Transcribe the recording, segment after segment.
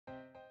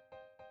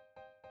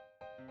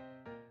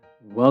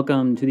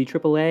Welcome to the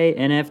AAA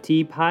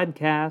NFT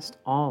podcast,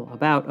 all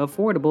about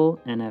affordable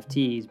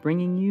NFTs,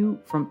 bringing you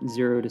from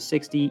 0 to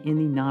 60 in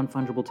the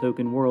non-fungible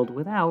token world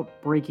without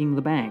breaking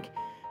the bank.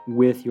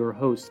 With your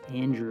hosts,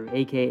 Andrew,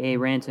 aka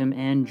Ransom,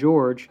 and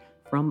George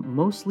from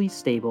Mostly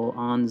Stable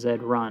on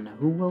Zed Run,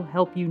 who will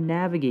help you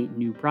navigate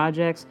new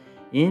projects,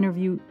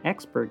 interview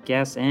expert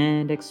guests,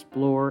 and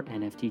explore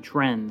NFT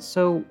trends.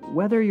 So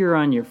whether you're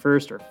on your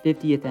first or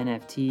 50th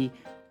NFT,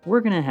 we're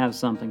going to have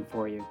something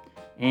for you.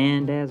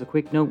 And as a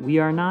quick note, we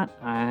are not,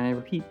 I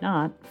repeat,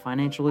 not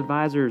financial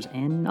advisors,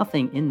 and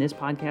nothing in this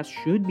podcast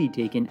should be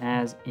taken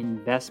as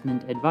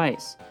investment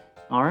advice.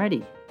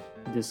 Alrighty,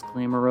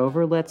 disclaimer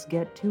over, let's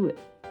get to it.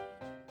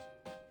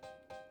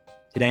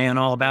 Today on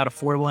All About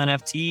Affordable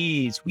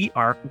NFTs, we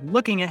are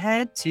looking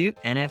ahead to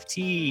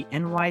NFT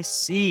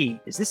NYC.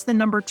 Is this the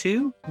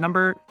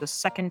the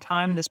second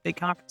time this big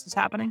conference is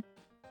happening?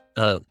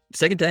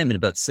 Second time in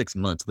about 6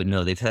 months, but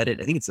no, they've had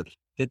it, I think it's the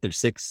fifth or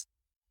sixth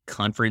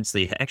conference.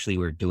 They actually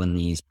were doing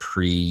these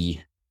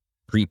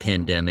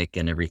pre-pandemic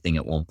and everything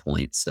at one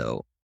point.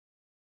 So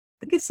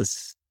I guess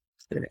this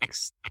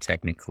is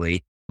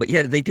technically, but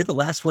yeah, they did the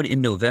last one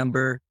in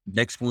November.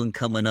 Next one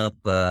coming up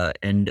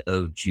end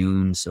of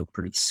June. So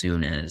pretty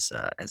soon as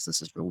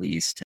this is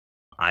released,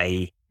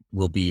 I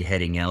will be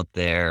heading out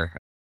there.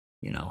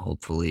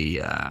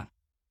 Hopefully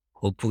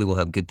we'll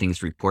have good things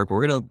to report, but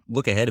we're going to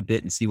look ahead a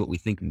bit and see what we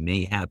think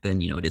may happen.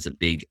 It is a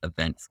big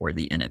event for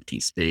the NFT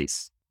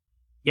space.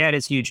 Yeah, it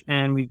is huge.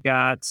 And we've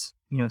got,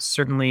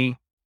 certainly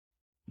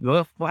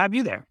we'll have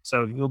you there.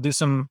 So you'll do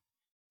some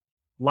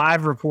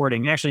live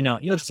reporting. Actually, no,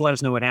 you'll just let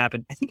us know what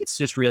happened. I think it's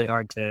just really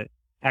hard to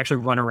actually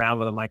run around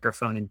with a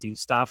microphone and do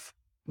stuff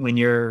when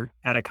you're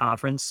at a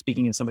conference.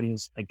 Speaking as somebody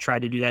who's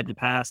tried to do that in the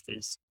past,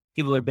 is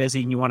people are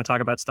busy and you want to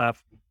talk about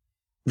stuff.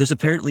 There's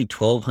apparently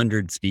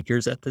 1,200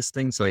 speakers at this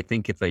thing. So I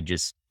think if I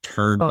just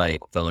turn my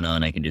phone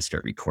on, I can just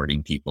start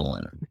recording people,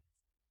 and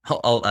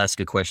I'll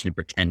ask a question and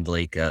pretend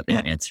like they're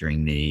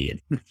answering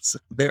me. So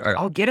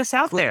I'll get us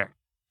out there.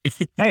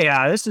 Hey,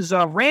 this is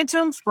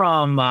Ransom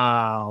from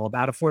All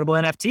About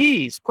Affordable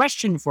NFTs.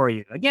 Question for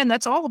you. Again,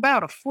 that's all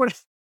about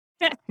affordable.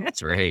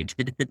 That's right.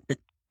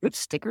 Good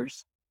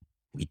stickers?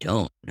 We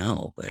don't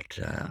know, but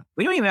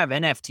we don't even have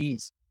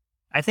NFTs.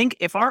 I think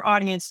if our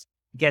audience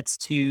gets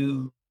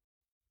to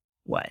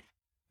what?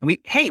 We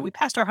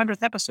passed our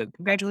 100th episode.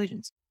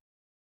 Congratulations.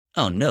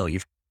 Oh no,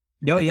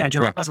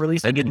 John's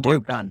released. I didn't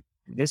work done.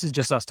 This is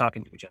just us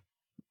talking to each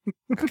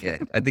other. Okay.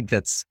 I thought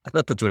that's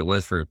what it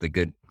was for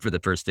the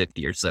first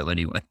 50 or so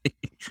anyway.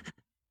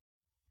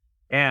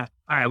 Yeah.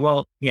 All right.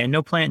 Well, yeah,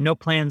 no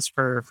plans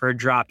for a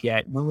drop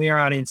yet. When our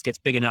audience gets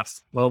big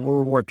enough, we'll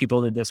reward people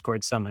in the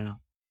Discord somehow.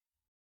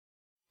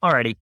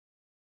 Alrighty.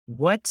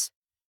 What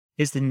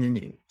is in the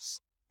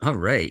news? All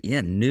right.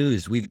 Yeah.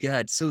 News.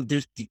 So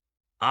there's the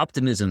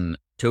Optimism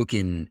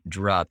token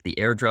drop. The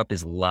airdrop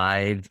is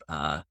live.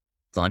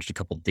 Launched a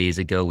couple days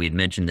ago. We had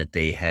mentioned that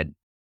they had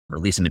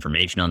released some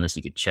information on this.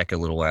 You could check a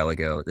little while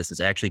ago. This has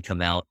actually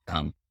come out.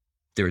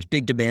 There was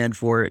big demand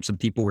for it. Some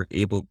people were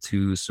able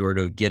to sort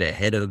of get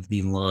ahead of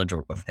the launch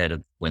or ahead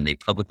of when they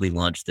publicly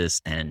launched this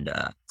and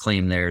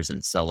claim theirs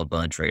and sell a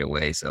bunch right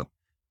away. So,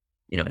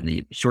 in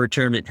the short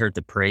term, it hurt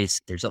the price.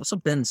 There's also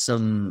been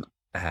some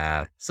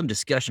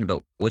discussion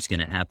about what's going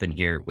to happen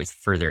here with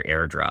further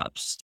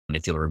airdrops. And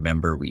if you'll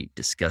remember, we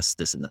discussed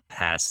this in the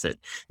past, that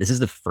this is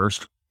the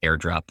first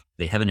airdrop.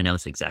 They haven't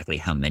announced exactly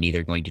how many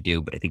they're going to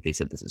do, but I think they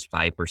said this is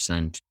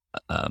 5%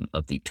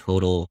 of the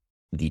total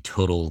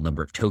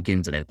number of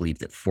tokens. And I believe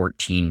that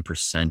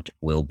 14%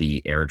 will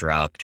be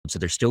airdropped. So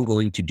they're still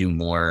going to do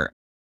more.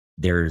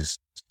 There's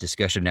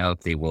discussion now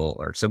if they will,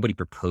 or somebody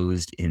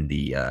proposed in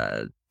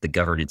the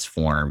governance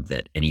form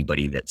that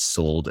anybody that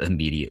sold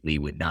immediately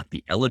would not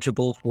be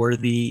eligible for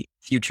the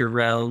future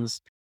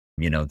rounds.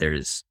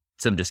 There's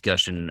some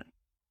discussion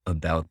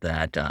about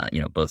that,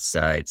 both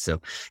sides. So,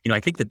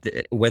 I think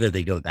that whether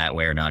they go that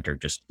way or not, or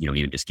just,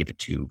 even just give it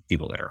to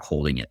people that are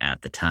holding it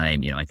at the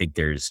time, I think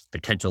there's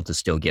potential to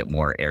still get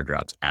more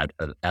airdrops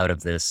out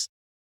of this.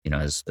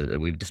 As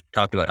we've just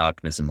talked about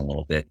Optimism a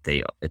little bit,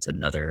 it's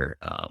another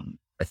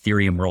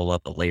Ethereum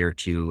rollup, a layer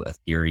 2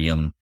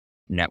 Ethereum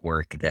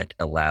network that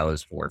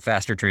allows for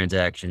faster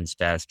transactions,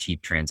 fast,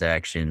 cheap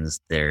transactions.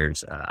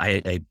 There's,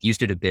 I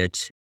used it a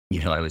bit.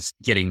 I was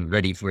getting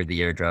ready for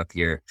the airdrop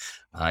here,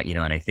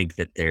 and I think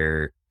that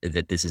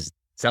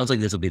sounds like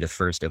this will be the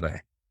first of a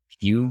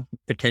few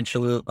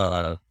potential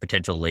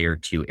layer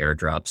 2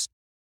 airdrops,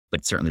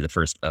 but certainly the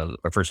first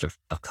of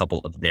a couple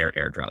of their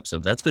airdrops. So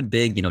that's been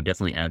big.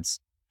 Definitely adds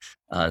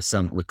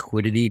some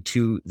liquidity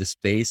to the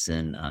space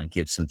and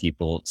gives some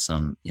people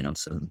some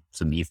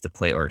ETH to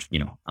play, or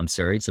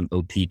some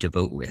OP to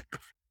vote with.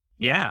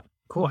 Yeah,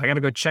 cool. I got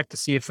to go check to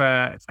see if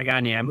I got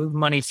any. I moved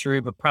money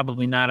through, but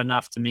probably not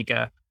enough to make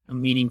a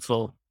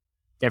meaningful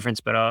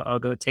difference, but I'll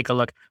go take a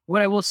look.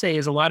 What I will say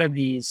is a lot of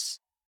these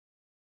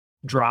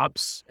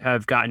drops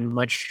have gotten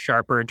much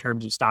sharper in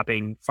terms of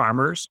stopping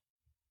farmers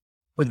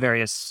with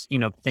various,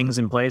 things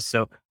in place.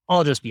 So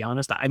I'll just be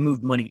honest. I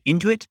moved money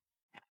into it,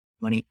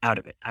 money out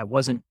of it. I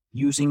wasn't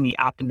using the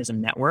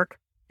Optimism network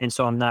And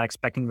so I'm not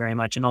expecting very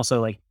much. And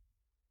also like,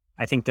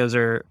 I think those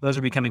are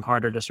becoming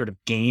harder to sort of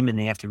game, and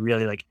they have to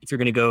really like, if you're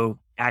going to go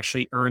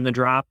actually earn the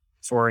drop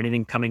for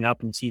anything coming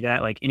up and see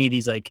that, like any of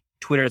these like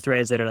Twitter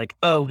threads that are like,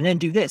 oh, and then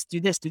do this, do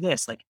this, do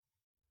this. Like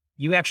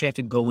you actually have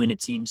to go in,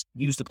 it seems,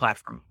 use the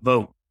platform,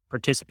 vote,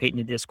 participate in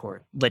the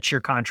Discord, let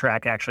your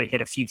contract actually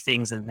hit a few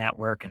things in that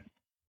work. And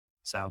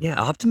so,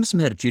 Yeah, Optimism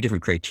had a few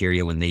different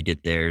criteria when they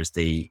did theirs.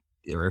 There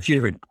were a few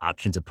different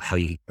options of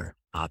or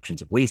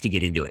options of ways to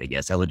get into it, I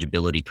guess.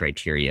 Eligibility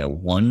criteria.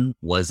 One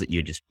was that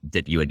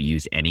you had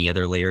used any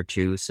other layer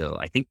 2. So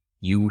I think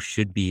you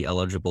should be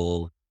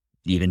eligible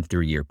even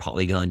through your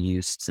Polygon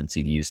use, since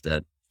you've used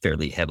that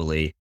fairly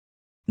heavily.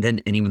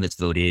 Then anyone that's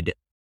voted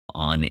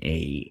on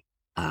a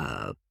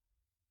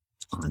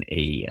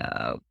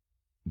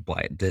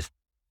this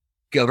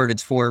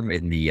governance form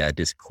in the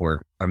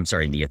Discord, in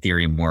the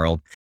Ethereum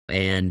world,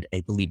 and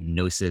I believe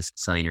Gnosis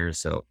signers.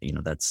 So,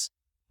 that's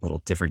a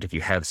little different. If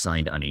you have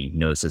signed on a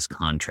Gnosis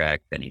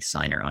contract, then a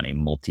signer on a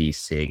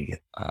multi-sig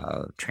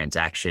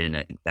transaction,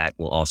 I think that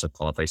will also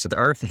qualify. So there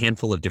are a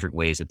handful of different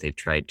ways that they've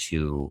tried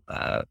to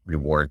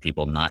reward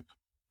people, not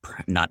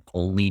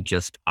only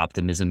just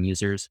Optimism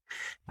users.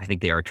 I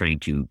think they are trying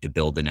to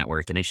build the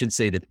network. And I should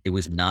say that it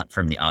was not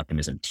from the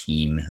Optimism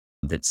team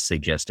that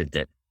suggested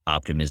that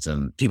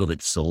Optimism, people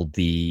that sold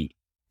the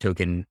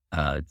token,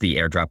 the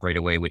airdrop right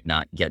away would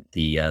not get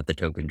the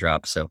token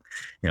drop. So,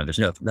 there's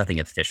nothing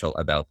official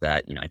about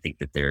that. I think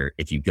that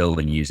if you go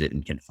and use it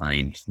and can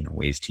find,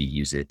 ways to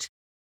use it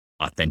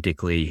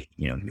authentically,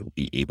 you'll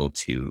be able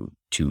to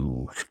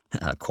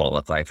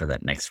qualify for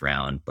that next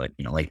round. But,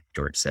 like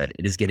George said,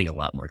 it is getting a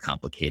lot more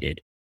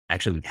complicated.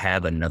 Actually, we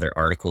have another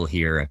article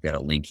here. I've got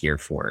a link here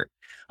for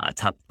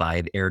top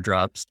 5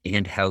 airdrops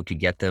and how to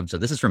get them. So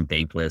this is from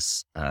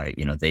Bankless.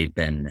 They've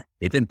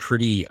been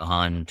pretty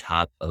on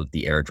top of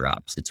the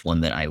airdrops. It's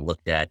one that I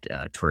looked at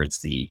towards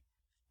the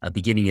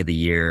beginning of the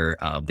year.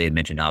 They had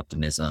mentioned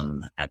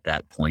Optimism at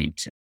that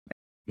point.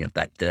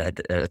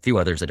 A few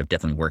others that have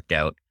definitely worked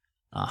out.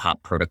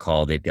 Hop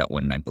Protocol, they've got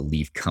one, I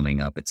believe, coming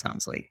up. It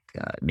sounds like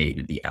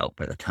maybe be out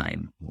by the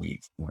time we're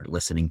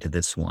listening to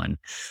this one.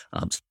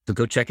 So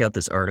go check out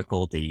this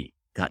article. They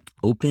got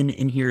Open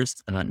in here.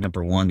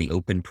 Number 1, the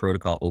Open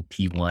Protocol,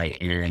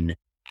 OPYN.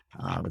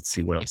 Let's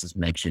see what else is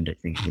mentioned. I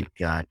think they've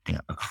got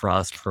a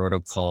cross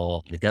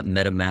protocol. They've got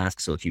MetaMask.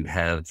 So if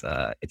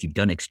you've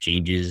done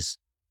exchanges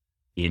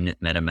in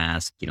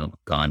MetaMask,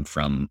 gone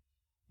from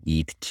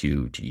ETH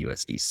to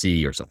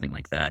USDC or something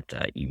like that,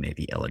 you may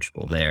be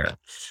eligible there.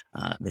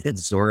 They did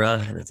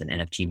Zora. That's an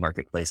NFT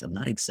marketplace. I'm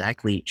not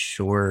exactly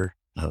sure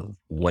of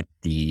what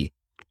the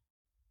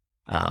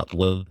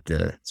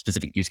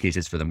specific use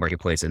cases for the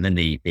marketplace. And then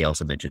they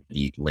also mentioned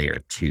the layer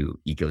 2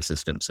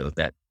 ecosystem. So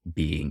that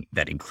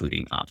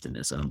including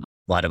Optimism,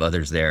 a lot of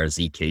others there,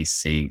 ZK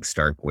Sync,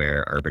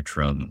 Starkware,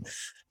 Arbitrum,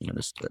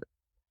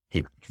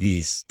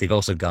 they've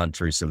also gone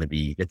through some of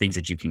the things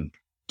that you can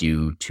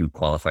do to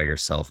qualify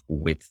yourself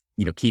with,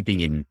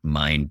 keeping in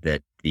mind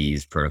that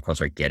these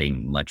protocols are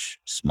getting much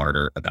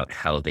smarter about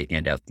how they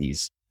hand out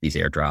these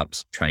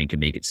airdrops, trying to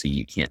make it so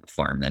you can't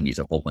farm them, use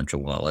a whole bunch of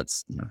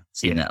wallets,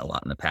 seen that a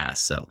lot in the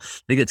past. So I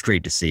think it's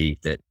great to see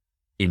that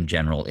in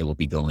general, it will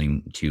be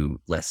going to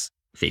less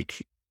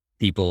fake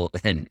people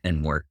and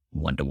more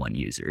one-to-one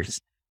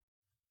users.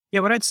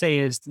 Yeah, what I'd say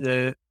is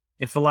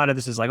if a lot of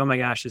this is like, oh my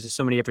gosh, this is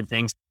so many different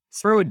things,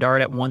 throw a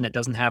dart at one that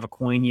doesn't have a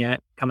coin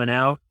yet coming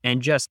out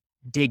and just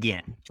dig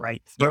in, right?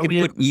 You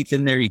can put ETH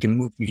in there. You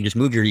can just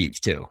move your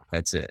ETH too.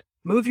 That's it.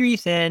 Move your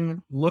ETH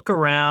in, look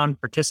around,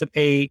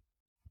 participate,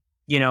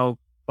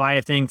 buy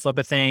a thing, flip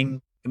a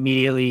thing,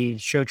 immediately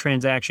show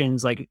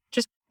transactions, like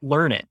just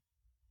learn it.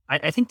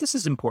 I think this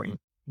is important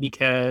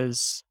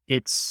because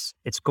it's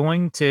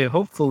going to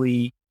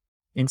hopefully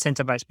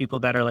incentivize people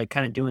that are like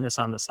kind of doing this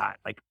on the side.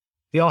 Like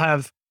we all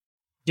have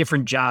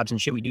different jobs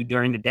and shit we do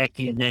during the day.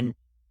 And then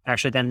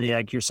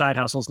like your side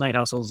hustles, night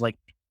hustles, like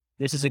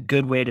this is a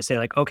good way to say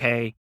like,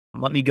 okay,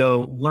 let me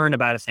go learn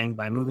about a thing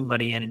by moving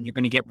money in, and you're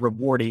going to get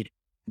rewarded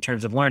in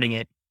terms of learning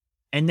it.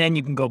 And then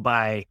you can go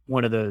buy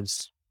one of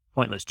those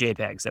pointless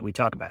JPEGs that we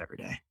talk about every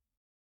day.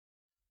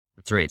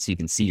 That's right. So you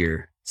can see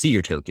your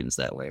tokens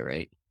that way,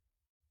 right?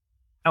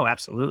 Oh,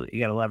 absolutely.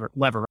 You got to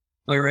lever.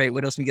 All right.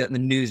 What else we got in the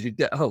news?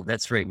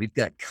 That's right. We've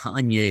got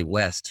Kanye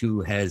West,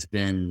 who has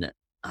been,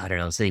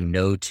 saying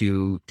no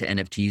to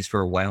NFTs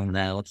for a while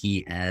now.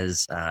 He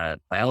has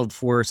filed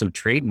for some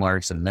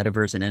trademarks, some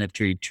metaverse and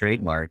NFT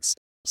trademarks.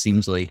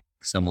 Seems like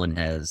someone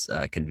has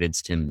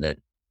convinced him that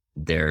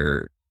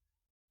there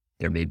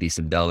may be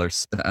some dollar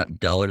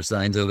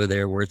signs over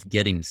there worth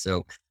getting.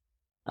 So,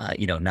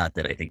 not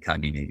that I think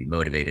Kanye may be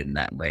motivated in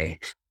that way,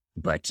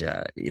 but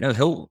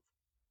he'll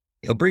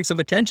bring some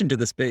attention to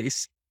the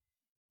space.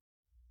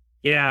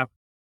 Yeah.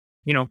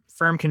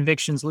 Firm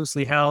convictions,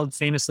 loosely held,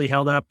 famously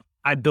held up.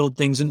 I build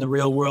things in the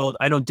real world.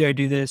 I don't dare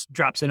do this.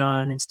 Drops it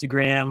on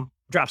Instagram,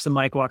 drops the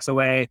mic, walks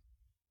away.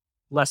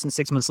 Less than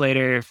 6 months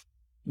later,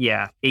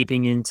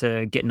 aping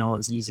into getting all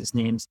his Yeezus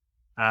names.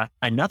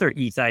 Another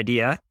ETH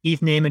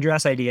name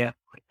address idea,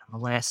 put it on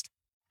the list.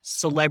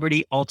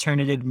 Celebrity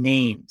alternative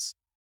names.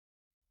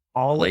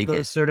 all of Like it.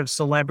 those sort of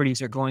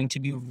celebrities are going to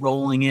be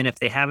rolling in if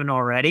they haven't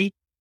already,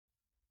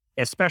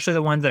 especially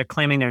the ones that are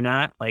claiming they're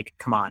not. Like,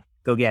 come on,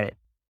 go get it.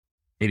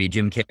 Maybe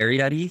Jim Carrey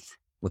at ETH.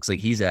 Looks like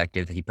he's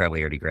active. He probably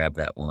already grabbed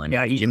that one.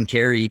 Yeah, Jim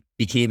Carrey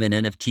became an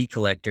NFT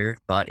collector,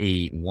 bought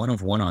a one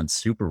of one on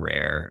Super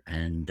Rare,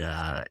 and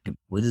it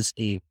was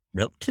a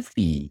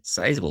relatively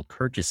sizable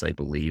purchase, I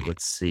believe.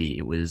 Let's see,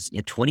 it was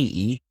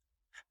 20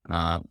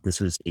 ETH.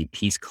 This was a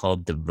piece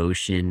called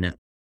Devotion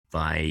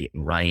by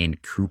Ryan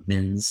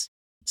Koopmans.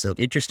 So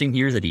interesting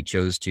here that he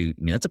chose to, I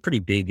mean, that's a pretty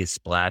big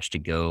splash to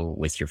go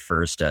with your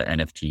first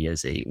NFT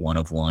as a one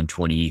of one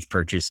 20 ETH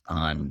purchase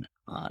on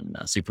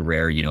Super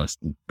Rare,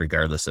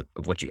 regardless of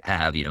what you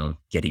have,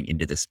 getting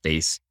into the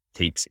space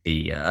takes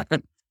I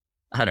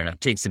don't know,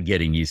 takes some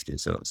getting used to.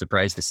 So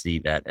surprised to see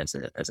that as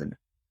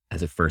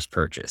a first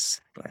purchase,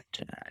 but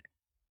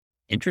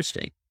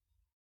interesting.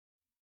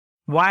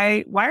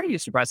 Why are you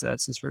surprised that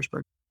that's his first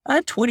purchase?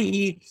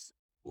 20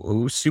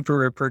 super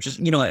rare purchase.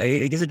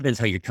 I guess it depends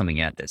how you're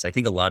coming at this. I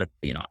think a lot of,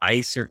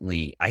 I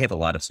have a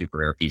lot of super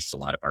rare pieces, a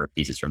lot of art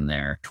pieces from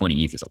there.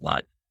 20 ETH is a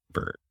lot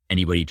for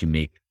anybody to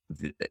make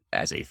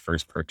as a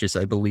first purchase,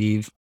 I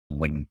believe.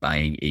 When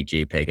buying a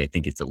JPEG, I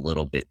think it's a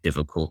little bit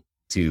difficult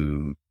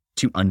to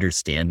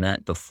understand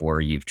that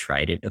before you've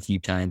tried it a few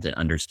times and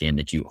understand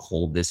that you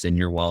hold this in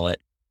your wallet.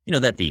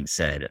 That being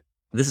said,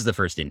 this is the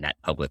first in that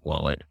public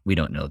wallet. We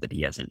don't know that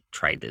he hasn't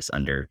tried this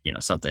under,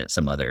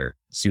 some other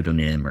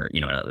pseudonym or,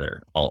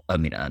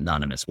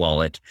 anonymous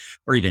wallet,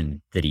 or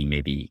even that he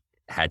maybe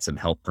had some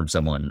help from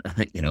someone,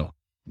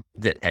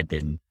 that had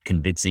been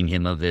convincing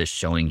him of this,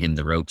 showing him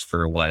the ropes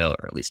for a while,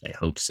 or at least I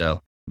hope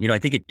so. I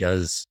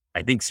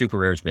think Super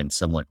Rare has been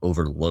somewhat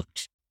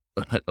overlooked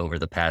over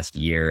the past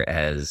year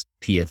as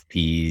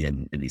PFP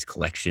and these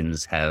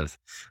collections have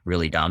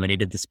really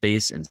dominated the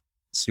space, and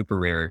Super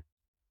Rare,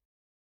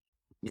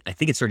 I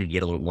think it's starting to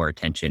get a little more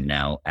attention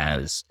now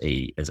as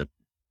a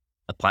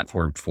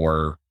platform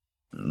for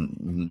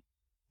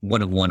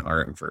one of one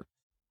art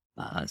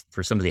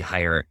for some of the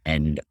higher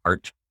end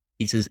art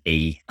pieces.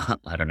 I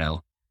don't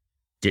know,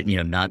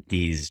 not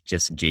these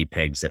just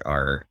JPEGs that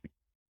are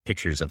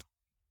pictures of,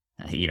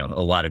 a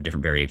lot of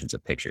different variations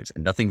of pictures,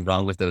 and nothing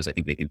wrong with those. I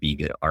think they could be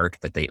good art,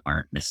 but they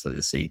aren't necessarily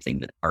the same thing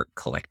that art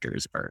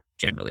collectors are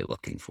generally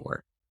looking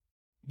for.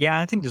 Yeah,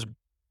 I think there's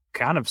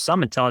kind of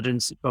some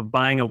intelligence of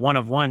buying a one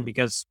of one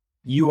because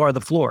you are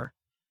the floor.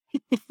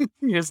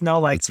 You just know,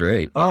 like, that's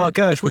right. Oh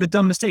gosh, what a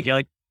dumb mistake. You're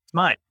like, it's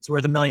mine. It's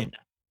worth $1 million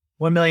now.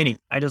 1 million each.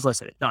 I just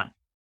listed it. Done.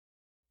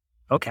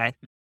 Okay.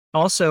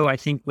 Also, I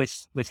think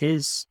with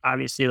his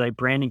obviously like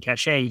brand and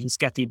cachet, he's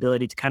got the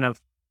ability to kind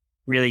of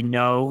really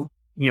know,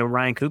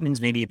 Ryan Koopmans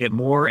maybe a bit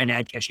more and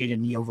add cachet to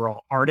the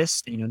overall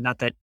artist. Not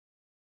that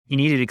he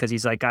needed it because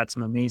he's like got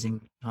some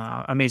amazing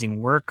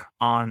work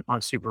on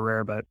Super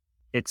Rare, but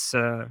it's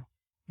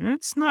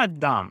not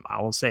dumb.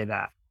 I will say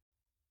that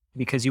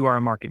because you are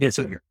a market. Yeah,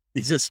 so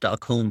he's a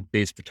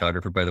Stockholm-based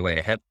photographer, by the way.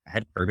 I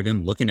had heard of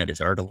him. Looking at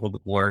his art a little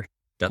bit more,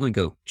 definitely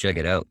go check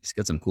it out. He's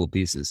got some cool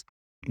pieces.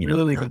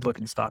 Really good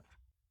looking stuff.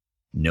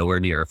 Nowhere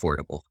near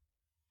affordable.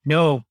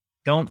 No,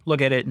 don't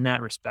look at it in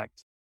that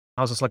respect.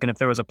 I was just looking if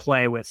there was a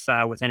play with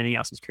anything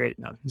else that's created.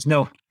 No,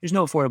 there's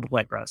no affordable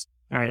play for us.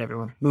 All right,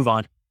 everyone, move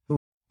on.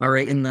 All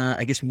right, and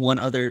I guess one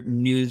other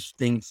news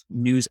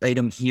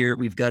item here.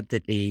 We've got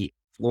that a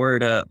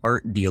Florida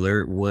art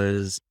dealer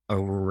was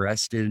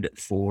arrested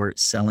for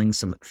selling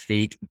some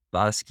fake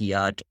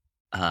Basquiat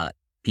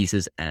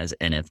pieces as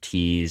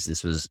NFTs.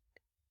 This was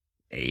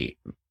a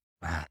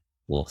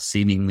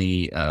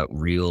seemingly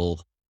real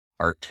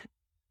art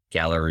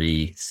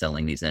gallery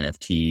selling these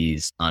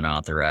NFTs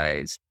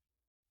unauthorized.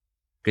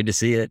 Good to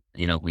see it.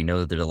 We know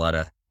that there's a lot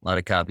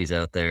of copies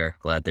out there.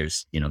 Glad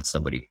there's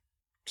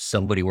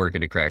somebody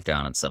working to crack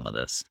down on some of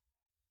this.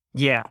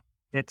 Yeah,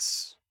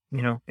 it's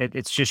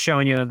it's just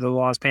showing you the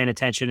law's paying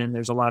attention, and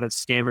there's a lot of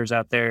scammers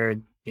out there.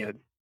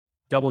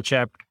 Double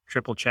check,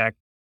 triple check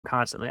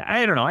constantly.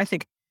 I don't know. I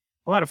think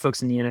a lot of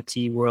folks in the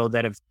NFT world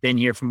that have been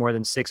here for more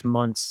than 6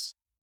 months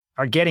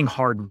are getting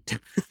hardened,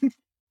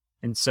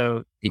 and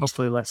so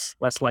hopefully less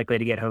likely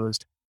to get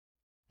hosed.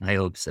 I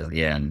hope so.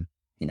 Yeah, and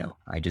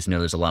I just know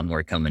there's a lot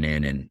more coming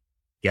in, and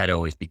you got to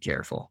always be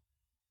careful.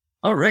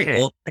 All right. Okay.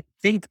 Well, I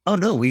think. Oh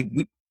no, we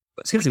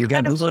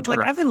got to move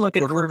on. I've been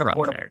looking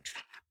for.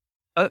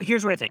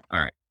 Here's what I think. All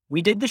right.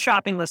 We did the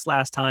shopping list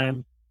last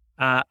time.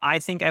 I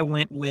think I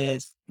went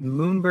with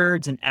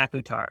Moonbirds and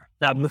Akutar.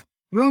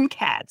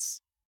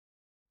 Mooncats.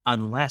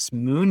 Unless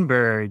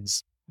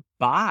Moonbirds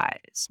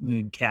buys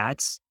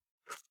Mooncats.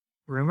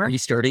 Rumor? Are you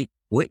starting?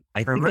 Wait,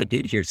 I think I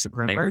did hear some.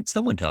 I heard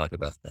someone talk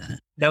about that.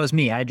 That was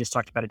me. I just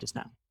talked about it just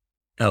now.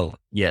 Oh,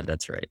 yeah,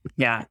 that's right.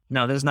 Yeah,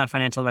 no, this is not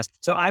financial advice.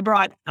 So I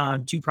brought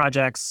 2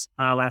 projects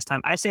last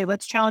time. I say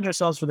let's challenge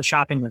ourselves for the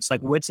shopping list.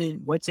 What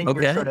in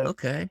your sort of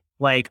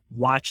like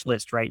watch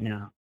list right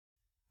now?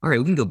 All right,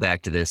 we can go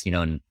back to this.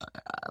 And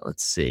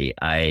let's see.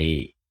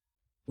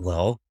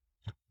 What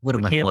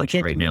am I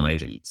watching right now?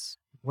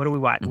 What do we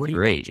watch? That's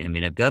great. I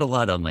mean, I've got a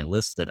lot on my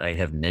list that I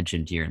have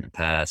mentioned here in the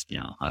past.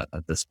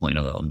 At this point,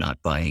 although I'm not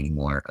buying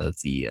more of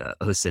the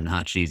Osin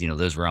Hachis,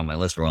 those were on my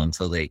list for a while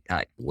until they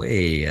got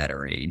way out of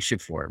range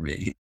for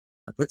me.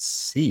 Let's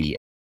see.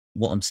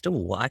 Well, I'm still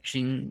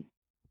watching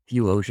a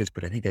few Oshas,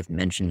 but I think I've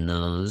mentioned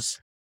those.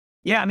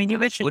 Yeah, I mean, you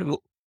mentioned.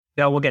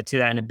 Yeah, we'll get to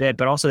that in a bit,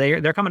 but also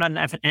they're coming on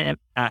NFT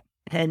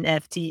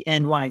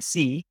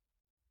NYC,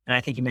 and I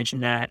think you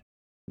mentioned that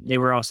they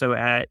were also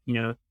at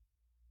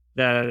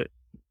the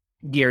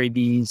Gary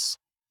V's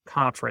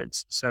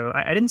conference. So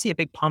I didn't see a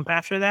big pump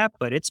after that,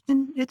 but it's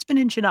been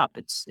inching up.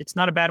 It's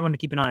not a bad one to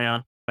keep an eye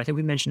on. I think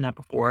we mentioned that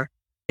before.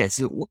 Yeah.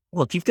 So,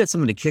 well, if you've got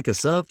someone to kick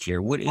us off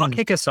here, I'll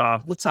kick us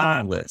off. What's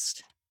on the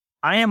list?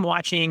 I am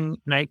watching,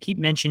 and I keep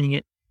mentioning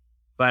it,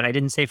 but I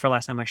didn't say for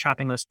last time. My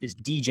shopping list is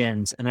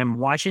Degens, and I'm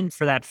watching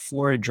for that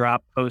Florida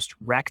drop post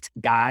wrecked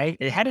guy.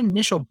 It had an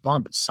initial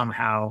bump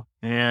somehow,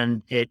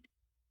 and it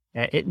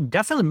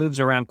definitely moves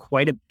around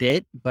quite a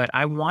bit. But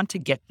I want to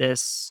get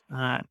this.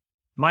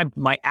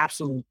 My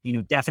absolute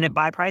definite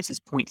buy price is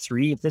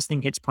 0.3. If this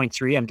thing hits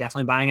 0.3, I'm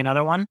definitely buying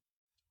another one.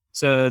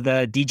 So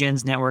the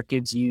Degens network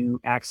gives you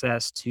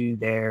access to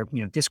their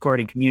Discord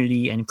and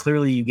community, and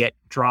clearly you get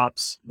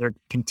drops. They're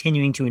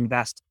continuing to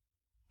invest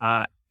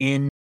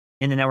in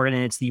the network, and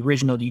it's the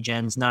original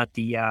Degens, not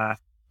the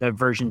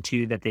version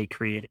 2 that they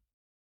created.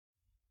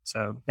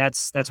 So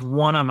that's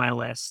one on my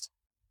list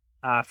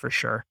for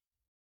sure.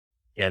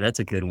 Yeah, that's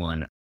a good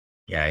one.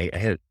 Yeah, I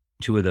have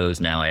 2 of those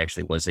now. I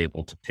actually was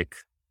able to pick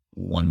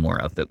one more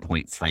up at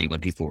 0.3 when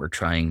people were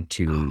trying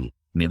to.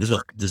 I mean, this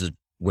is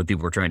what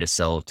people were trying to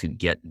sell to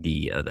get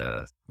the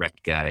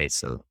wrecked guy.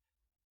 So,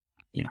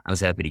 I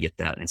was happy to get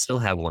that. And I still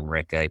have one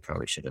wrecked guy.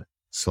 Probably should have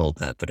sold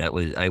that, but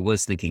I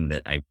was thinking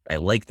that I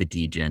like the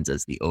Degens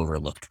as the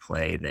overlooked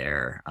play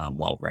there,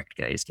 while wrecked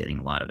guy is getting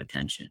a lot of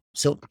attention.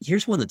 So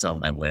here's one that's on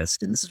my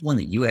list, and this is one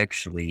that you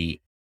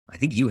actually. I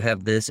think you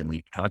have this, and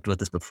we've talked about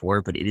this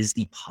before, but it is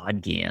the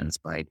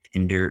Podgans by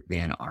Pindar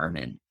Van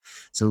Arman.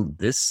 So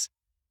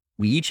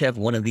we each have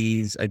one of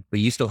these, but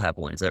you still have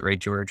one. Is that right,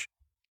 George?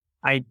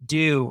 I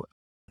do.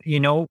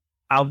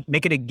 I'll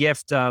make it a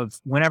gift of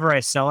whenever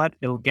I sell it,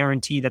 it'll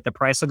guarantee that the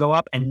price will go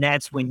up. And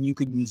that's when you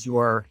could use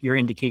your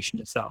indication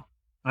to sell.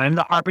 I'm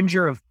the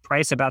harbinger of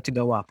price about to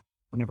go up.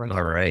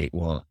 All right.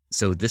 Well,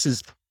 so this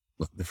is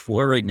the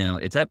floor right now.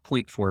 It's at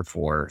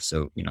 0.44.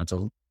 So, it's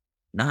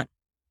not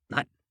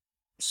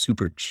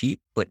super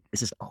cheap, but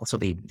this is also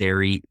a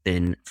very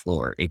thin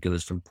floor. It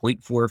goes from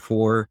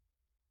 0.44,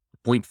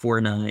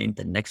 0.49.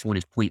 The next one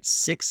is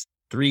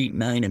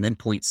 0.639 and then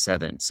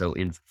 0.7. So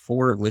in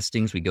 4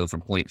 listings, we go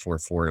from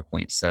 0.44 to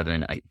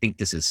 0.7. I think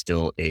this is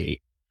still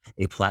a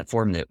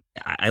platform that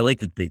I like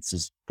that this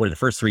is one of the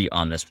first 3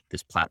 on this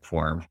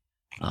platform.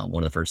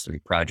 One of the first 3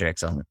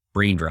 projects on the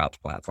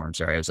Braindrops platform.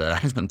 Sorry, I'm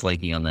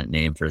blanking on that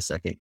name for a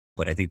second,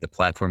 but I think the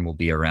platform will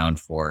be around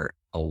for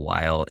a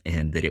while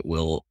and that it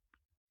will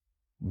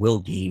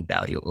gain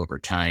value over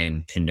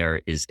time.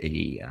 Pindar is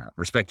a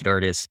respected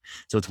artist.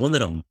 So it's one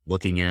that I'm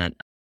looking at.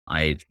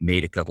 I've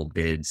made a couple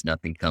bids,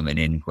 nothing coming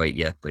in quite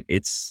yet, but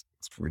it's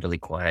really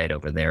quiet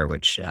over there,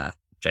 which I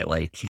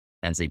like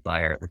as a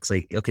buyer. It looks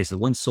like, okay, so the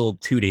one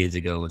sold 2 days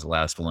ago was the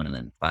last one, and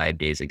then 5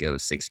 days ago,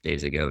 6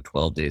 days ago,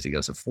 12 days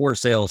ago. So 4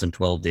 sales in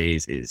 12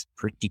 days is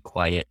pretty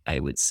quiet, I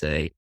would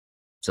say.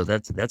 So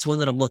that's one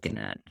that I'm looking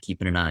at,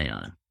 keeping an eye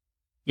on.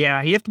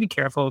 Yeah, you have to be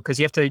careful because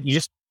you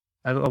just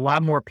a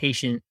lot more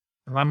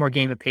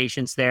game of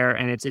patience there.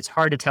 And it's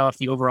hard to tell if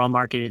the overall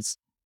market is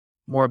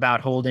more about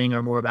holding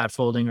or more about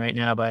folding right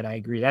now. But I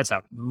agree. That's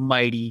a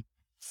mighty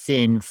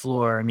thin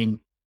floor. I mean,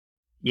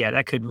 yeah,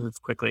 that could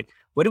move quickly.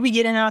 What did we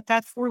get in out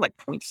that for? Like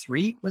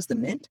 0.3 was the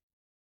mint?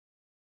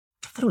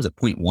 I thought it was a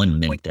 0.1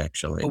 mint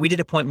actually. Oh, we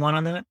did a 0.1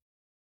 on that?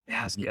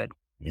 Yeah, that's good.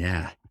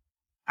 Yeah.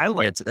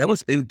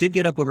 It did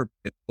get up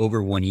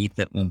over 1 ETH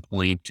at one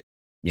point.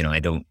 I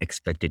don't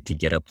expect it to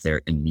get up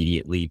there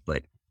immediately,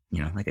 but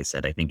like I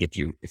said, I think if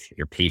you're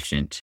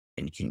patient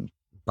and you can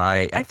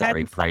buy at the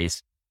right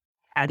price.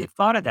 Hadn't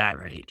thought of that.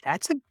 Right.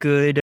 That's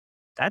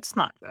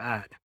not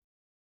bad.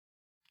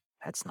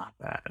 That's not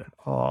bad at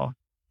all.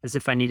 As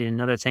if I needed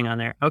another thing on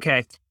there.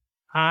 Okay.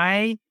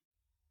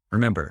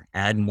 Remember,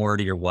 add more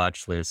to your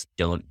watch list.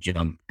 Don't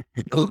jump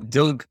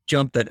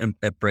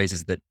at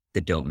prices that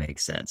don't make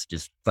sense.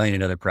 Just find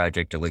another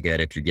project to look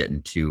at if you're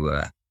getting too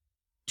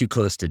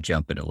close to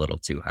jumping a little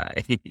too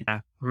high. Yeah.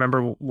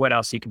 Remember what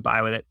else you can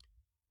buy with it.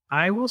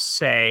 I will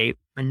say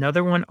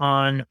another one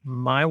on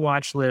my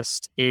watch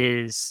list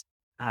is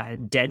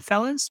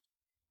Deadfellas.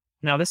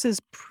 Now this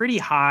is pretty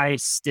high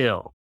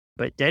still,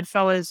 but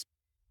Deadfellas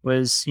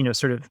was,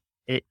 sort of,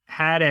 it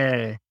had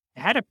a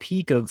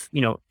peak of,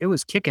 it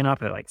was kicking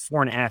up at like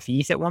 4.5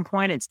 ETH at one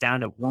point. It's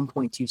down to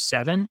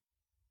 1.27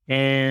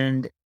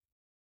 and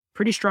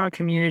pretty strong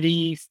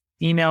community,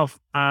 female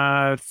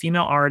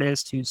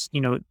artist who's,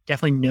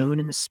 definitely known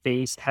in the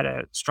space, had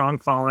a strong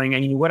following. I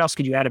mean, what else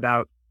could you add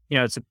about,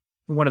 it's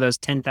one of those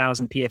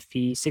 10,000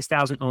 PFP,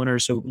 6,000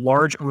 owners. So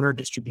large owner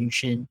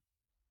distribution.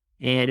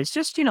 And it's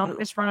just,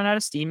 it's running out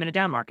of steam in a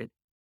down market.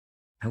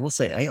 I will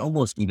say, I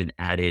almost even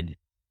added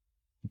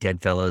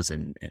Deadfellows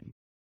and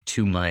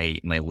to my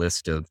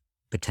list of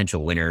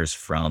potential winners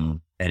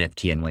from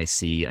NFT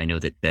NYC. I know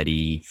that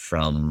Betty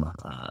from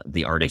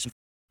the artist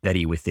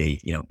Betty with a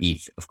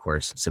ETH, of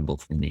course, symbol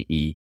in the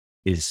E,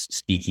 is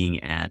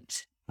speaking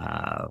at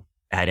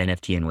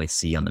NFT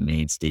NYC on the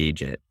main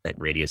stage at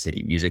Radio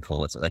City Music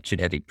Hall. So that should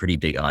have a pretty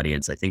big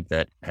audience. I think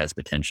that has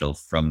potential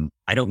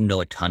I don't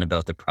know a ton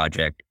about the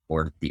project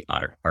or the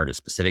artist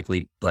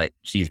specifically, but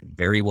she's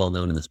very well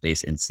known in the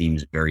space and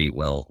seems very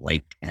well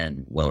liked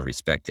and well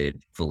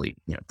respected, fully,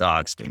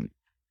 doxed and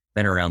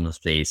been around the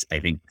space. I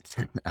think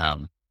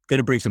going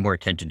to bring some more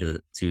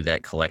attention to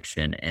that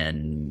collection.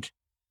 And,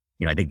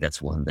 I think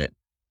that's one that,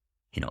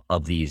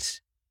 of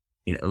these,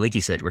 like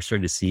you said, we're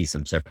starting to see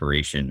some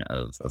separation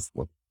of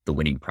what the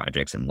winning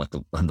projects and what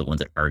the ones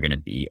that are going to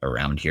be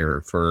around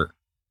here for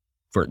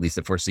at least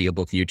the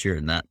foreseeable future.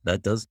 And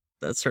that's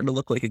starting to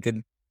look like a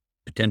good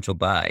potential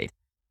buy.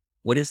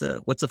 What's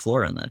the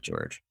floor on that,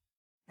 George?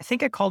 I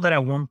think I called it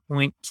at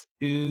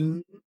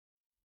 1.2.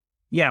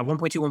 Yeah, 1.2,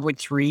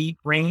 1.3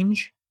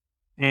 range.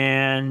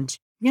 And,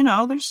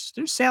 there's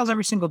sales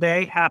every single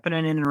day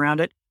happening in and around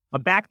it. A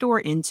backdoor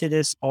into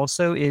this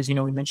also is,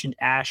 we mentioned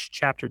Ash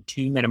Chapter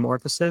 2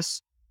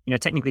 Metamorphosis.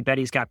 Technically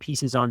Betty's got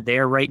pieces on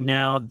there right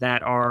now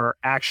that are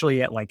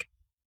actually at like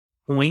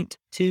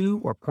 0.2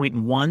 or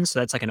 0.1. So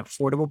that's like an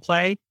affordable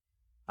play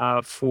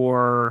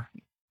for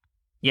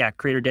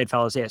creator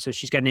Deadfellows. Yeah. So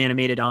she's got an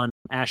animated on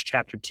Ash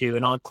Chapter 2,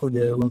 and I'll include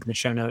the link in the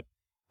show note.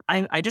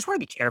 I just want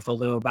to be careful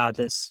though about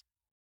this.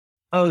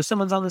 Oh,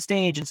 someone's on the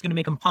stage and it's going to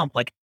make them pump.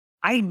 Like,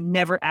 I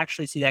never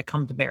actually see that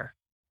come to bear.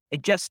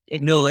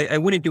 No, I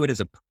wouldn't do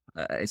it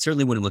I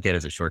certainly wouldn't look at it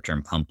as a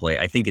short-term pump play.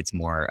 I think it's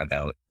more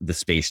about the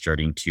space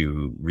starting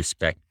to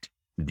respect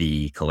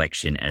the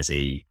collection I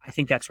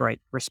think that's right.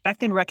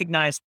 Respect and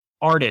recognize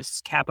artists,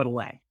 capital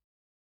A.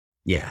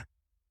 Yeah.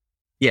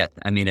 Yeah.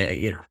 I mean,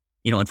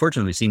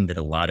 unfortunately we've seen that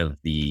a lot of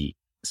the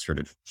sort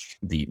of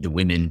the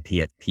women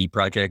PFP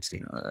projects,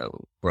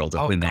 World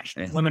of Women,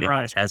 Women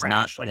Rise has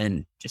not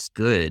been just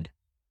good.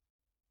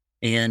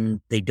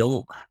 And they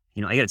don't,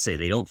 I got to say,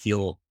 they don't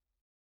feel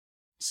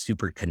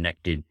super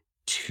connected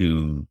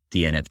to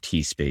the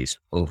NFT space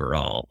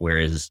overall.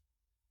 Whereas,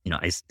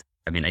 I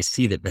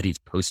see that Betty's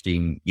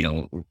posting,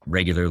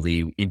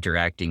 regularly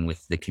interacting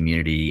with the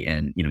community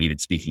and, even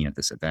speaking at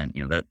this event,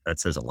 that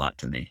says a lot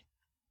to me.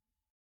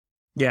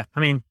 Yeah. I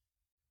mean,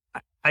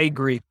 I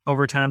agree.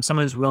 Over time,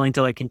 someone who's willing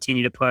to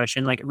continue to push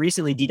and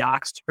recently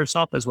de-doxed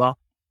herself as well.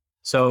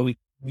 So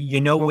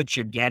what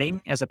you're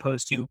getting as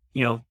opposed to,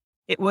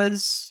 it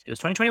was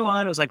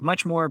 2021. It was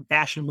much more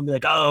fashionable to be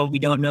like, oh, we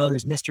don't know.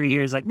 There's mystery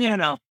here. It's like,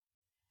 no.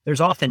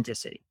 There's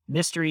authenticity.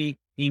 Mystery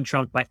being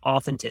trumped by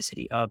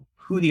authenticity of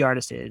who the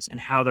artist is and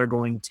how they're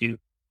going to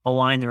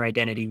align their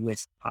identity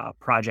with a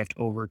project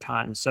over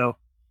time. So,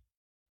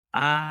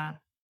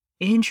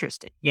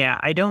 interesting. Yeah,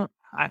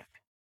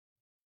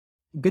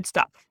 good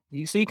stuff.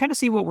 So you kind of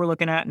see what we're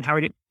looking at and how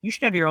you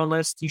should have your own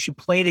list. You should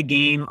play the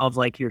game of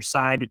your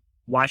side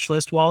watch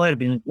list wallet and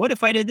be like, what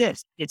if I did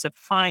this? It's a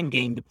fine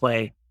game to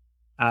play.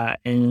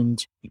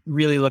 And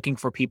really looking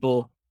for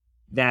people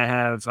that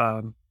have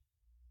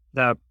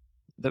the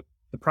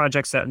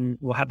projects that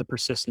will have the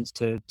persistence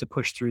to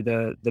push through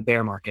the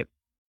bear market.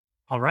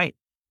 All right.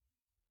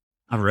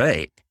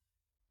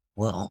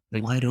 Well,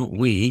 why don't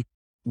we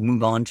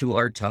move on to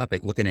our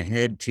topic, looking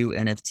ahead to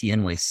NFT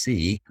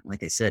NYC.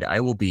 Like I said,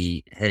 I will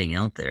be heading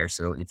out there.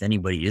 So if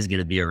anybody is going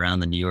to be around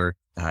the New York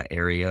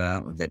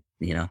area that,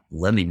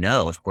 let me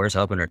know. Of course,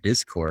 hop on our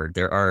Discord.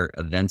 There are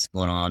events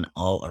going on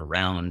all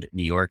around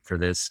New York for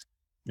this.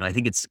 I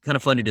think it's kind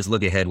of fun to just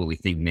look ahead what we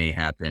think may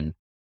happen,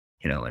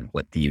 and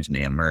what themes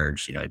may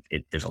emerge.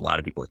 There's a lot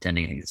of people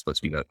attending. I think it's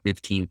supposed to be about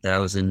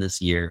 15,000 this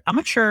year. How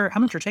much are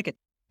tickets?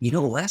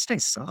 Last I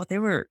saw,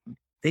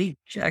 they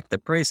jacked the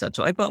price up.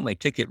 So I bought my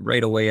ticket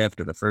right away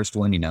after the first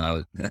one, I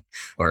was,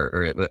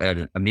 or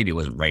maybe it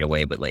wasn't right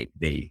away, but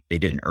they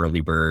did an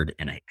early bird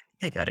and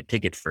I got a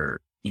ticket for,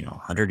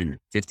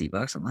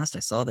 $150. And last I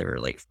saw, they were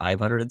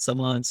 500 and some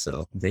on.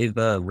 So they've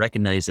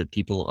recognized that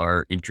people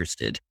are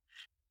interested.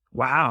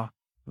 Wow.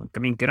 I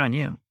mean, good on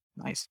you.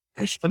 Nice.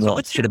 Well,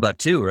 it's shit about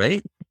two,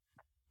 right?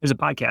 There's a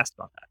podcast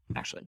about that,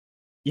 actually.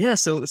 Yeah.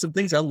 So some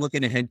things I'm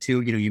looking ahead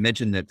to, you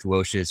mentioned that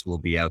Ferocious will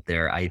be out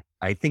there. I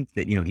think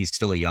that, he's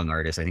still a young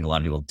artist. I think a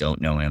lot of people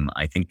don't know him.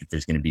 I think that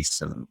there's going to be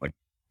some,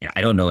 I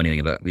don't know anything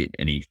about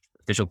any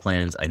official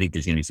plans. I think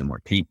there's going to be some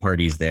more paint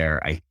parties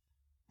there.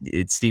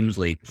 It seems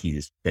like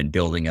he's been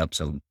building up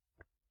some,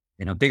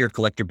 bigger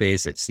collector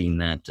base. I've seen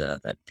that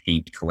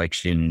paint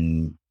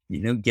collection,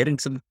 getting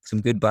some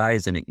good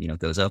buys, and it,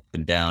 goes up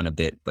and down a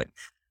bit, but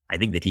I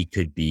think that he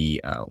could be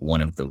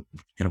one of the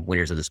kind of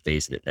winners of the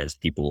space that as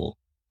people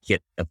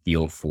get a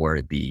feel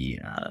for the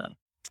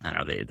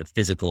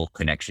physical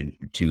connection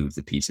to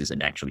the pieces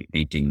and actually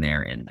painting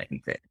there. And I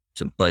think that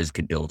some buzz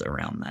could build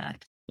around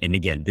that. And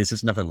again, this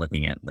is nothing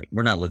looking at,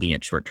 we're not looking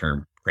at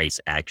short-term price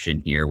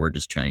action here. We're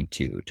just trying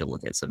to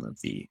look at some of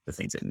the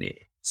things that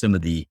some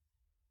of the,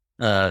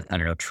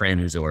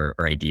 trends or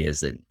ideas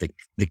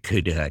that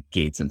could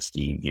gate some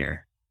steam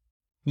here.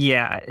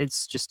 Yeah,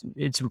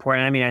 it's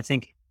important. I mean, I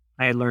think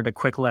I learned a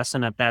quick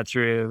lesson of that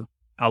through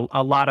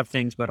a lot of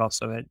things, but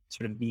also at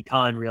sort of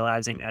VCon,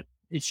 realizing that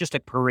it's just a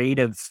parade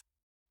of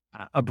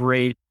a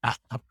parade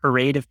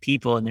of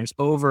people, and there's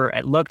over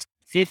it looked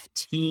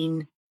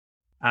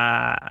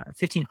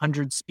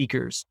 1,500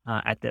 speakers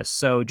at this.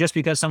 So just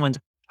because someone's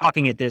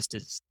talking at this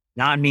does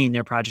not mean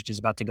their project is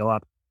about to go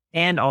up.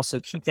 And also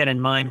keep that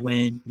in mind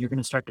when you're going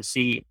to start to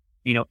see,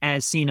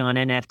 as seen on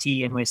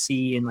NFT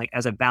NYC and like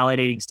as a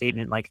validating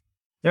statement, like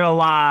there are a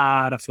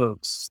lot of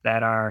folks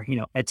that are,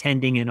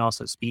 attending and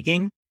also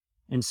speaking.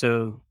 And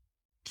so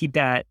keep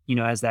that,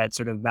 as that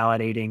sort of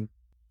validating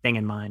thing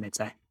in mind, I'd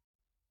say.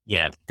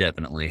 Yeah,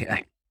 definitely.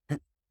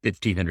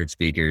 1,500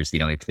 speakers,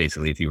 it's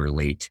basically if you were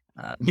late.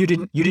 You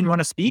didn't want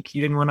to speak?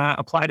 You didn't want to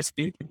apply to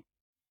speak?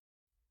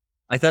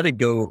 I thought it'd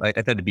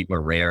be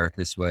more rare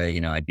this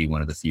way. I'd be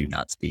one of the few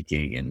not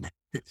speaking. And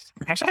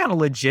Actually, I had a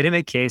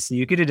legitimate case.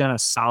 You could have done a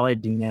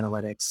solid Dune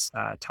Analytics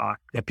talk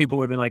that people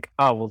would have been like,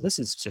 oh, well, this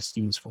is just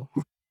useful.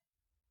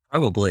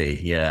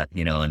 probably, yeah,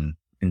 and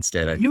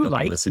instead I You felt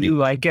like, publicity. you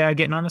like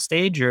getting on a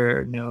stage,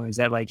 or no? Is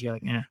that like, you're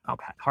like,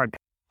 hard.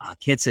 I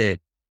can't say I've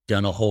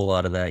done a whole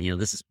lot of that.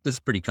 This is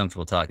pretty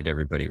comfortable talking to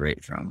everybody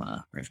right from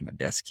my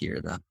desk here,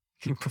 though.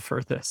 You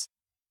prefer this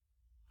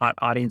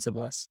audience of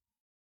less.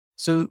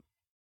 So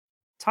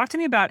talk to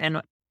me about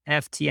NFT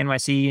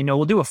NYC.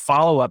 We'll do a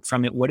follow up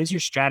from it. What is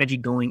your strategy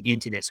going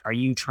into this? Are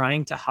you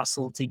trying to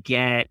hustle to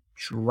get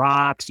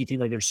drops? Do you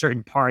think like there's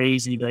certain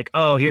parties and you'd be like,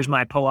 oh, here's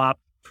my POAP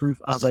proof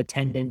of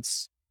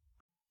attendance?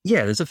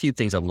 Yeah, there's a few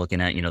things I'm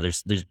looking at.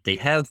 There's they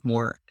have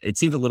more. It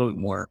seems a little bit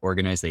more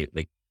organized. They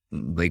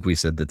like we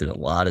said that there's a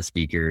lot of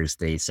speakers.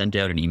 They sent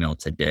out an email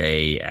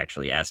today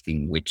actually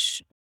asking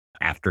which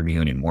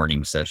afternoon and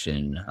morning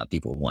session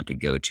people want to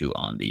go to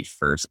on the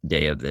first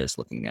day of this,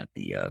 looking at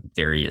the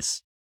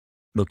various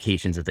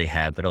locations that they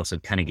have, but also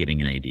kind of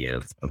getting an idea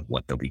of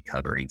what they'll be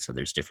covering. So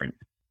there's different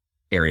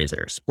areas that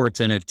are sports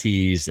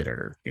NFTs that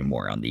are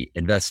more on the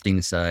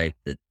investing side,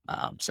 that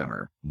some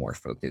are more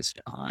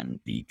focused on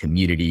the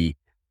community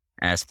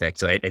aspect.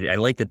 So I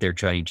like that they're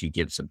trying to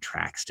give some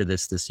tracks to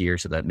this year.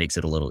 So that makes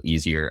it a little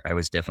easier. I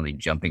was definitely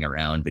jumping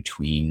around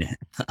between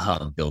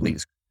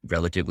buildings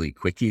relatively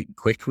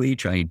quickly,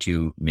 trying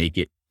to make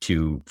it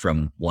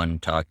from one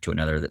talk to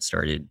another that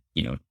started,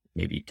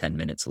 maybe 10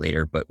 minutes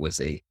later, but was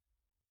a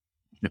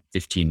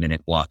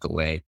 15-minute walk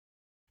away.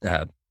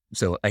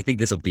 So I think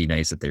this will be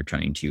nice that they're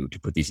trying to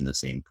put these in the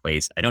same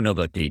place. I don't know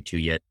about day 2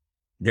 yet.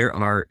 There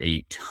are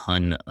a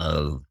ton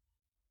of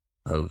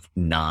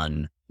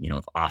non,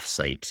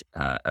 offsite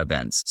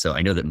events. So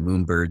I know that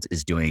Moonbirds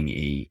is doing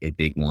a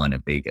big one, a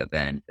big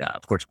event.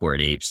 Of course,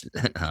 Bored Apes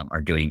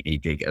are doing a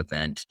big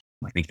event.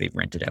 I think they've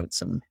rented out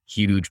some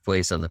huge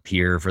place on the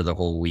pier for the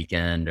whole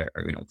weekend, or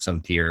some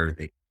pier.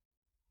 It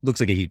looks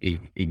like a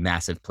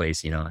massive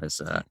place,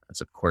 as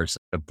of course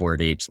a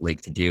Bored Apes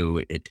like to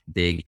do it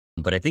big.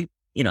 But I think,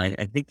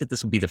 I think that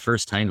this will be the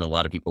first time that a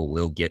lot of people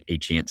will get a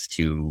chance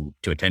to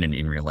attend an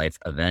in real life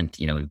event.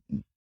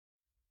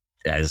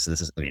 As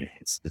this is,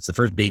 it's the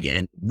first big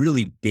and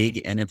really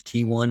big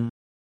NFT one.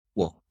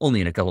 Well,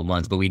 only in a couple of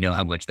months, but we know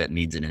how much that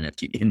means in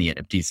the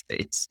NFT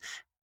space.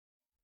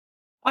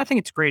 I think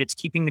it's great. It's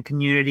keeping the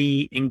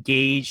community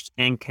engaged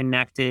and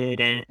connected,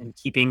 and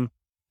keeping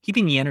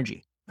the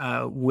energy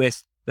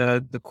with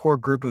the core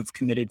group of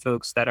committed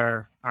folks that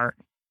are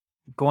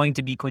going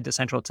to be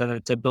quintessential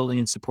to building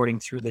and supporting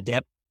through the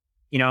dip.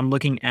 I'm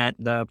looking at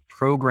the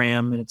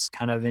program, and it's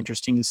kind of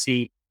interesting to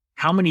see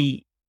how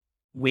many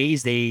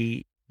ways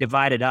they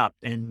divide it up.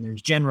 And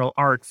there's general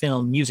art,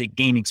 film, music,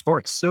 gaming,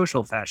 sports,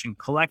 social, fashion,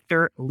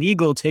 collector,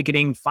 legal,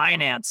 ticketing,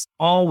 finance,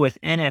 all with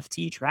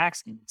NFT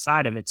tracks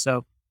inside of it.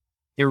 So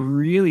they're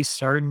really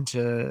starting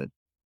to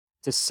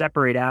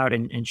separate out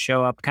and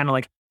show up kind of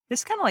like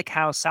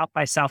how South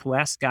by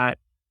Southwest got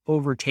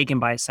overtaken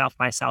by South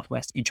by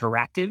Southwest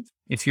Interactive,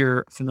 if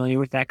you're familiar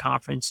with that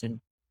conference, and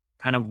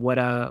kind of what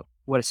a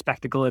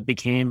spectacle it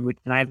became.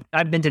 And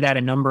I've been to that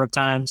a number of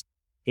times.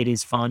 It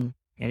is fun,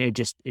 and it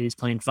is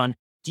plain fun.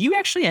 Do you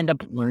actually end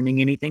up learning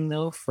anything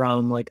though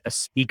from like a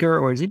speaker,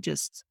 or is it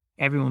just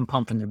everyone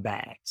pumping their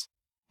bags?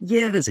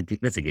 Yeah, that's a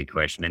good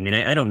question.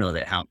 I don't know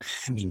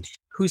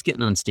who's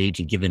getting on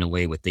stage and giving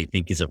away what they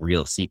think is a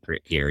real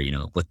secret here?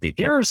 What they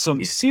There's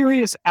some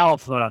serious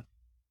alpha.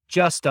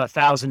 Just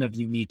 1,000 of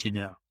you need to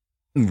know.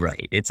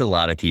 Right. It's a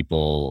lot of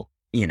people,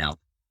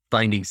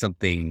 finding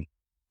something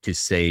to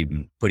say,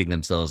 putting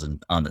themselves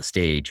on the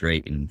stage,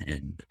 right?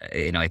 And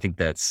I think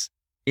that's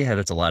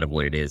a lot of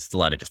what it is. It's a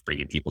lot of just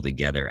bringing people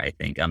together. I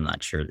think I'm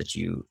not sure that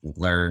you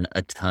learn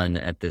a ton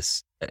at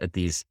these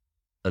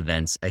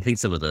events. I think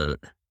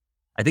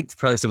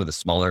probably some of the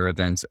smaller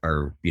events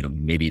are,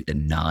 maybe the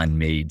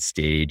non-made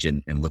stage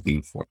and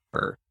looking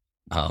for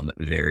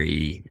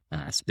very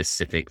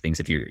specific things.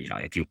 If you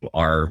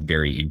are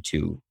very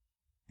into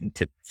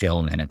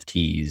film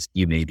NFTs,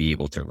 you may be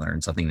able to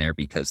learn something there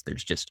because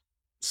there's just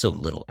so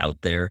little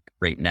out there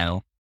right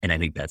now. And I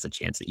think that's a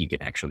chance that you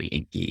can actually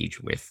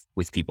engage with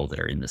people that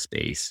are in the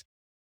space.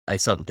 I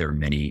saw that there are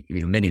many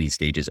of these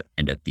stages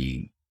end up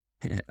being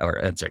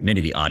or I'm sorry, many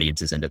of the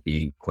audiences end up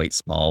being quite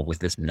small with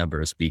this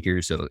number of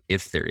speakers. So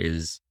if there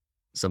is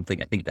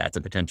something, I think that's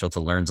a potential to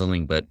learn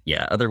something. But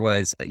yeah,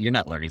 otherwise you're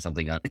not learning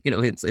something on,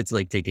 it's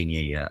like taking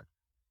a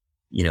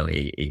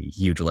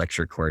huge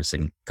lecture course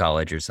in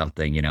college or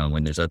something,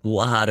 when there's a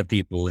lot of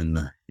people in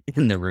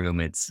the room,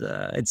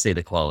 I'd say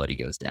the quality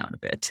goes down a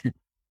bit.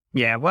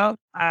 Yeah, well,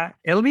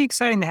 it'll be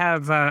exciting to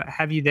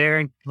have you there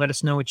and let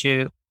us know what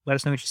you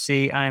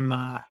see. I'm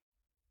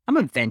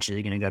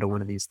eventually going to go to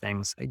one of these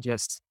things.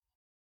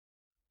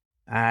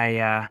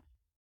 I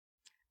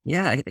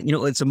Yeah,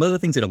 it's some other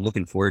things that I'm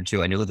looking forward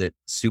to. I know that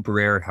Super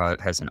Rare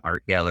has an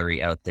art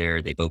gallery out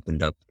there. They've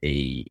opened up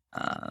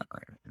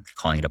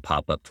calling it a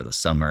pop up for the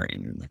summer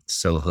in like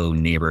Soho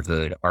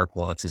neighborhood.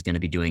 ArcWalks is going to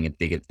be doing a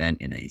big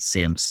event in a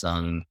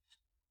Samsung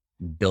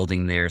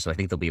building there, so I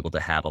think they'll be able to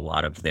have a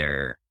lot of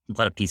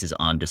pieces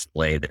on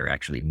display that are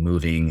actually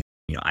moving.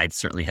 I've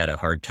certainly had a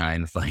hard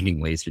time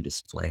finding ways to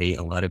display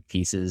a lot of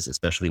pieces,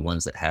 especially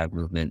ones that have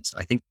movement. So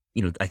I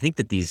think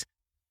that these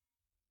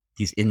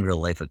in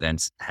real life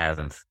events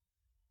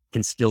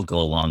can still go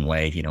a long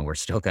way. We're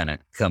still kind of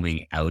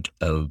coming out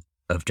of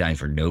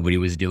times where nobody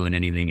was doing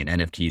anything, and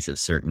NFTs have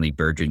certainly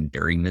burgeoned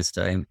during this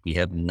time. We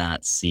have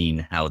not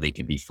seen how they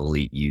can be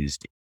fully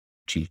used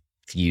to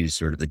use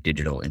sort of the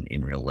digital and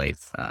in real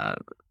life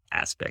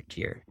aspect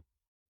here.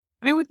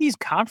 I mean, with these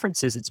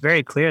conferences, it's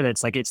very clear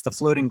that it's the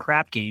floating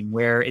crap game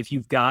where if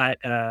you've got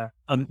a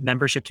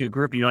membership to a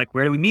group, you're like,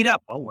 where do we meet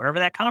up? Well, wherever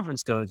that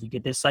conference goes, you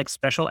get this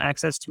special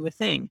access to a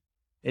thing.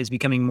 Is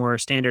becoming more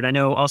standard. I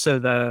know also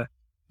the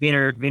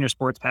Vayner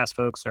Sports Pass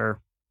folks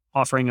are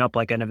offering up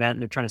an event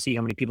and they're trying to see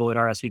how many people would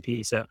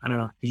RSVP. So I don't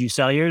know. Did you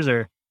sell yours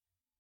or?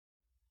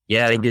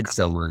 Yeah, I did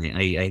sell one.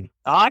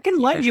 I can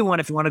lend you one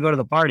if you want to go to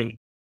the party.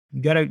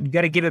 You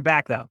gotta give it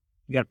back though.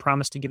 You gotta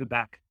promise to give it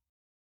back.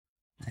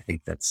 I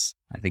think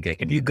I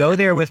can. If you go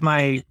there with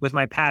my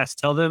pass,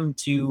 tell them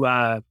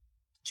to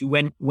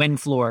when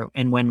floor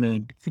and when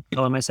moon.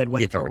 Tell them I said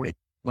when floor,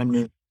 when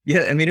moon.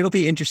 Yeah, I mean, it'll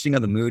be interesting how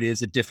the mood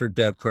is at different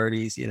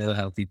parties,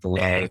 how people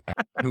are.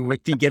 If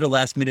you get a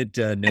last minute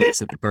notice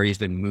that the party's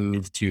been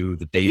moved to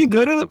the basement. You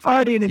go to the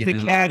party and it's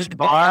a cash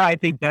bar. I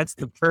think that's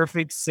the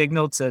perfect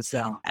signal to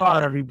sell. Oh,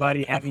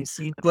 everybody, have you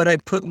seen? But I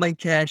put my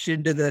cash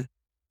into the,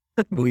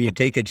 will you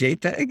take a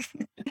JPEG?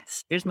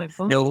 Here's my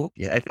phone. No.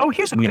 Yeah.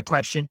 Here's a good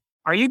question.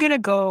 Are you going to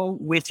go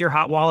with your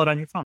hot wallet on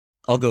your phone?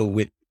 I'll go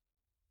with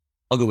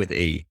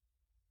a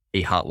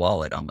hot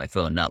wallet on my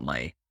phone, not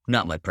my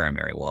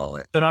primary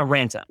wallet. So not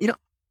Ranta.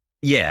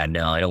 Yeah,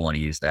 no, I don't want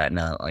to use that.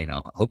 No,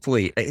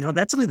 hopefully,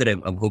 that's something that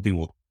I'm hoping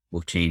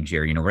will change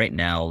here. Right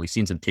now we've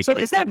seen some tickets. So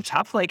is that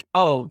tough?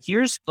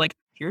 Here's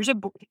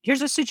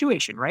a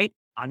situation, right?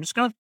 I'm just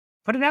going to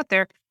put it out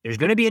there. There's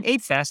going to be an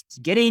ape fest.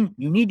 To get in,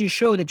 you need to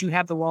show that you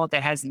have the wallet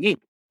that has the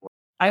ape.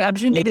 I'm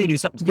sure maybe they do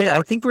something. Yeah,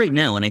 I think right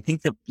now, and I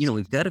think that,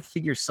 we've got to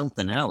figure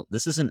something out.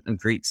 This isn't a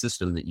great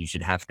system that you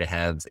should have to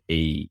have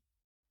a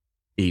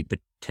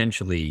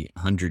potentially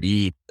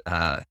 100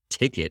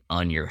 ticket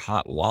on your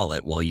hot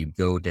wallet while you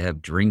go to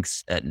have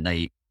drinks at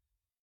night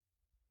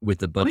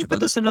with a bunch Let me of put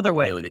this another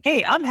way.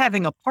 Hey, I'm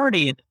having a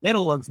party in the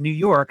middle of New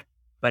York,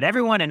 but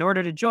everyone in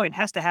order to join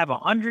has to have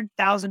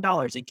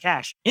 $100,000 in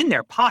cash in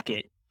their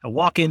pocket to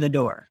walk in the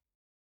door.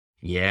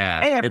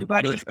 Yeah. Hey,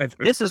 everybody,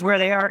 this is where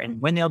they are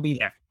and when they'll be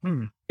there.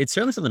 It's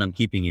certainly something I'm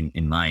keeping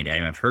in mind.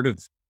 I've heard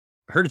of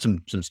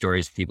some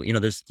stories of people,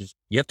 there's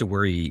you have to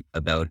worry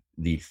about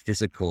the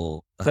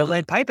physical the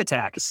lead pipe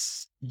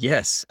attacks.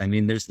 Yes. I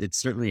mean, it's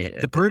certainly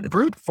the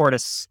brute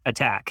force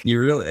attack.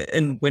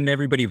 And when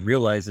everybody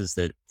realizes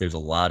that there's a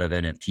lot of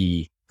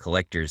NFT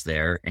collectors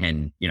there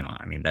and,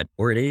 that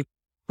Bored Ape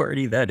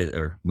party,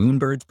 or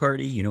Moonbird's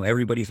party,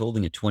 everybody's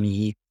holding a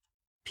 20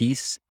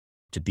 piece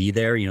to be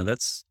there.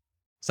 That's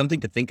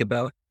something to think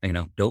about.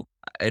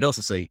 I'd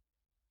also say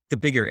I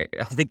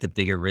think the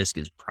bigger risk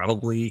is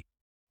probably,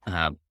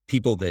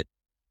 people that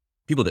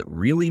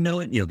really know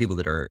it, people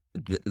that are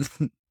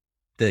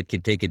that can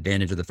take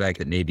advantage of the fact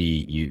that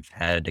maybe you've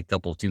had a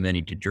couple too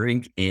many to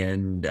drink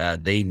and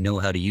they know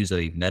how to use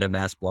a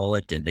MetaMask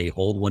wallet and they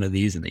hold one of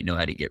these and they know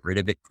how to get rid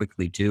of it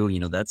quickly too.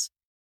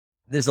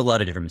 There's a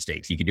lot of different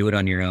mistakes. You can do it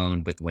on your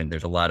own, but when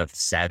there's a lot of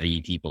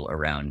savvy people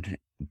around,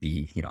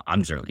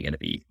 I'm certainly going to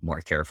be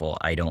more careful.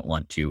 I don't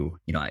want to,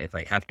 if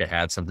I have to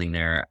have something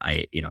there,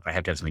 if I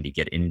have to have something to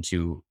get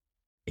into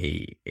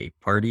a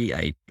party,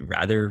 I'd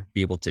rather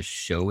be able to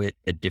show it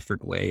a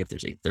different way if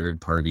there's a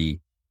third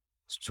party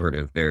sort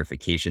of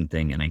verification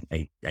thing. And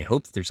I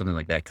hope that there's something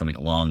like that coming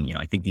along.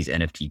 I think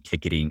NFT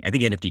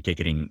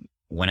ticketing,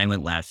 when I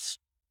went last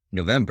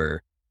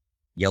November,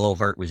 Yellow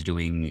Heart was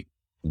doing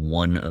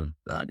one of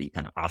the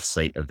kind of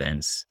offsite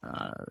events.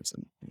 It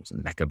was a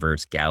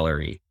Mechaverse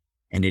gallery,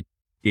 and it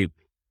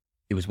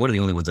was one of the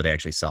only ones that I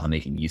actually saw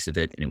making use of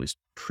it, and it was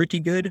pretty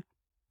good,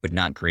 but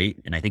not great.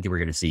 And I think that we're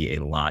going to see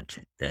a lot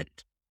that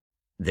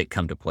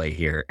come to play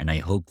here. And I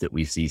hope that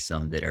we see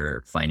some that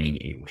are finding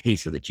a way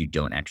so that you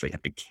don't actually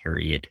have to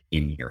carry it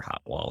in your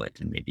hot wallet.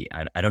 And maybe,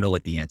 I don't know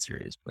what the answer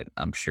is, but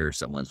I'm sure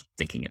someone's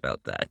thinking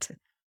about that.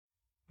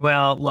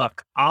 Well,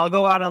 look, I'll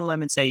go out on a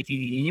limb and say if you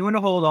need anyone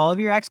to hold all of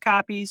your X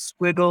copies,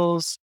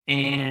 squiggles,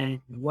 and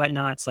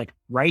whatnots, like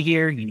right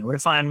here, you know where to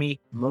find me.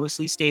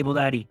 Mostly Stable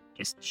Daddy.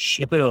 Just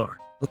ship it over.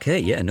 Okay,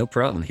 yeah, no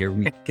problem. Here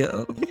we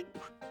go.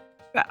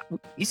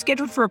 You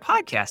scheduled for a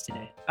podcast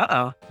today.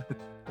 Uh-oh.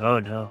 Oh,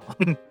 no.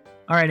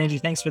 All right, Andrew,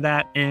 thanks for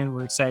that. And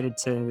we're excited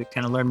to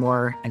kind of learn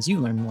more as you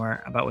learn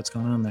more about what's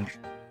going on there.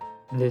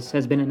 This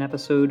has been an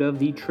episode of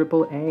the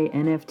AAA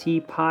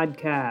NFT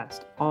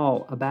podcast,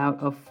 all about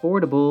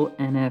affordable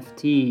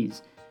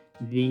NFTs.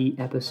 The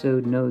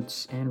episode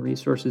notes and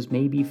resources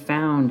may be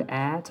found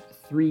at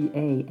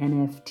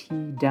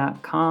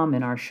 3anft.com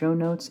in our show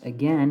notes.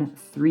 Again,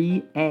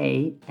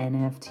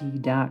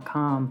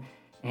 3anft.com.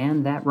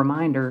 And that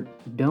reminder,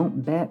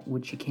 don't bet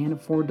what you can't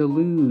afford to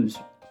lose.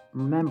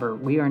 Remember,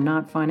 we are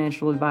not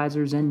financial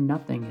advisors and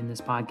nothing in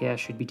this podcast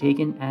should be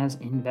taken as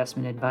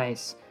investment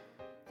advice.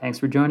 Thanks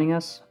for joining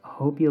us.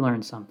 Hope you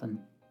learned something.